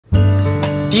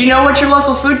Do you know what your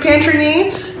local food pantry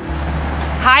needs?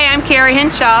 Hi, I'm Carrie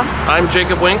Hinshaw. I'm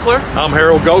Jacob Winkler. I'm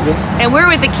Harold Gogel. And we're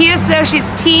with the Key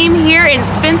Associates team here in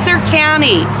Spencer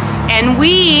County. And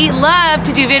we love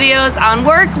to do videos on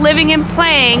work, living, and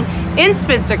playing in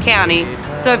Spencer County.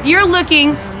 So if you're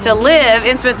looking to live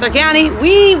in Spencer County,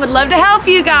 we would love to help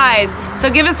you guys. So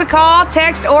give us a call,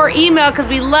 text, or email because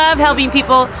we love helping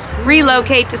people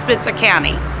relocate to Spencer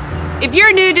County. If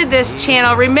you're new to this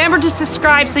channel, remember to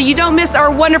subscribe so you don't miss our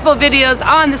wonderful videos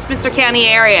on the Spencer County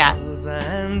area.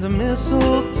 And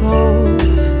mistletoe,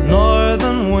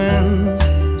 northern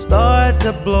winds start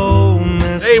to blow.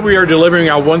 Today we are delivering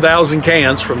our 1,000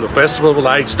 cans from the Festival of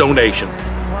Lights donation.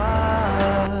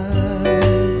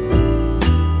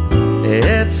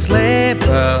 It's sleigh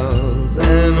bells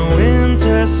and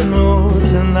winter snow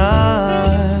tonight.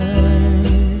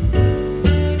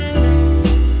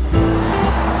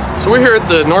 So we're here at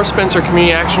the North Spencer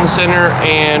Community Action Center,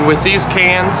 and with these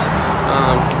cans,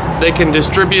 they can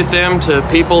distribute them to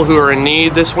people who are in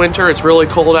need this winter. It's really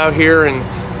cold out here, and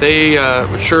they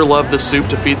would sure love the soup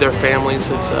to feed their families.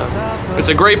 It's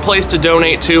a great place to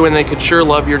donate to, and they would sure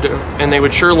love your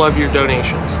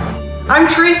donations.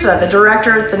 I'm Teresa, the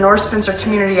director at the North Spencer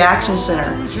Community Action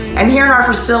Center. And here in our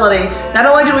facility, not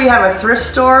only do we have a thrift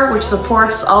store which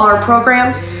supports all our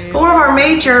programs, but one of our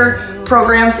major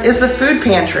programs is the food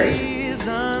pantry.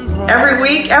 Every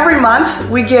week, every month,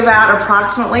 we give out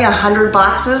approximately 100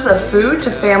 boxes of food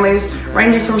to families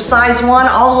ranging from size 1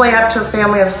 all the way up to a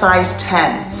family of size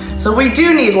 10. So we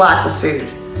do need lots of food.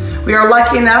 We are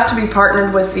lucky enough to be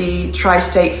partnered with the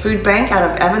Tri-State Food Bank out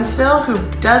of Evansville, who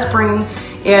does bring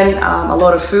in a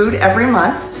load of food every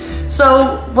month.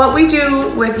 So what we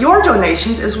do with your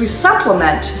donations is we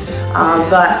supplement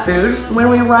that food when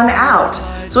we run out.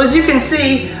 So as you can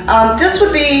see, this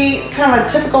would be kind of a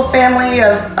typical family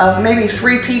of maybe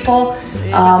 3 people,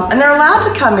 and they're allowed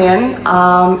to come in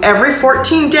every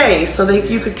 14 days, so that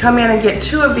you could come in and get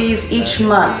 2 of these each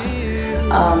month.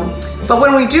 But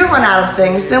when we do run out of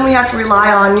things, then we have to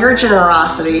rely on your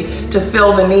generosity to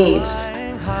fill the needs.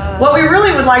 What we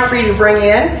really would like for you to bring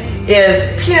in is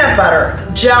peanut butter,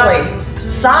 jelly,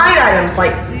 side items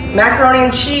like macaroni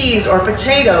and cheese or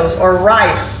potatoes or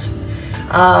rice.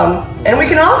 And we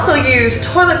can also use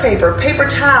toilet paper, paper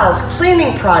towels,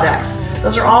 cleaning products.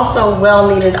 Those are also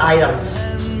well-needed items.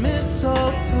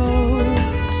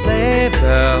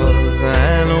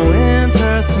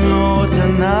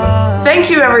 Thank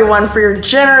you everyone for your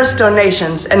generous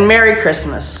donations, and Merry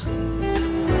Christmas.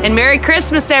 And Merry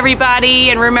Christmas, everybody.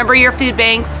 And remember your food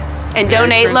banks and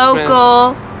donate Christmas.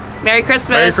 local. Merry Christmas.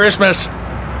 Merry Christmas.